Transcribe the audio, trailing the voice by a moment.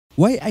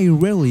Why I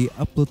rarely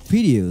upload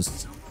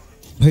videos?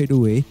 By the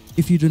way,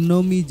 if you don't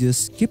know me,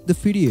 just skip the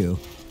video.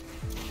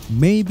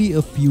 Maybe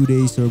a few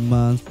days or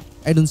months,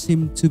 I don't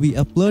seem to be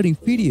uploading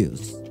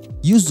videos.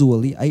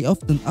 Usually, I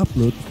often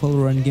upload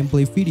Valorant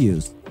gameplay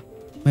videos.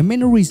 My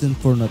main reason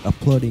for not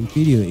uploading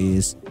video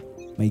is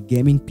my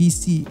gaming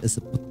PC is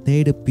a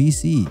potato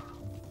PC.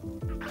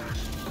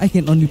 I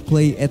can only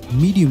play at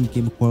medium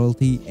game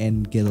quality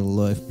and get a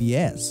low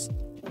FPS.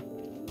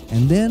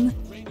 And then,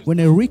 when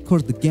I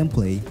record the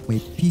gameplay, my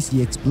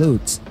PC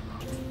explodes.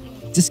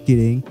 Just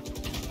kidding.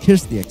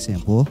 Here's the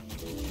example.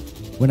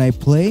 When I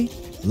play,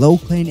 low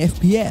client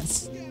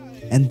FPS.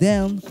 And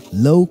then,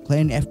 low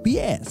client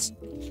FPS.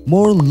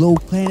 More low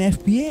client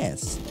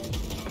FPS.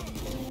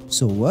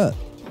 So what?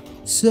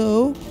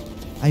 So,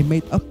 I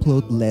might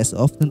upload less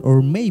often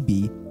or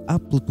maybe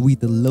upload with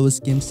the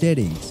lowest game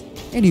settings.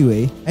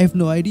 Anyway, I have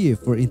no idea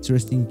for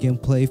interesting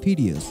gameplay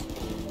videos.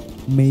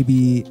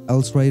 Maybe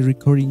I'll try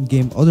recording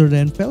game other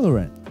than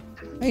Valorant.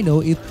 I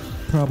know it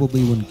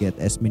probably won't get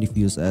as many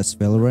views as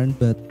Valorant,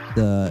 but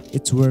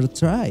it's worth a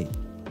try.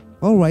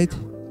 Alright,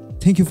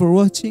 thank you for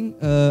watching.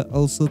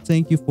 Also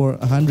thank you for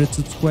 100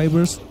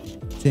 subscribers.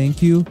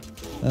 Thank you.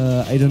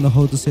 I don't know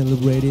how to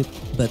celebrate it,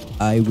 but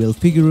I will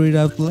figure it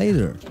out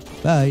later.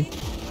 Bye.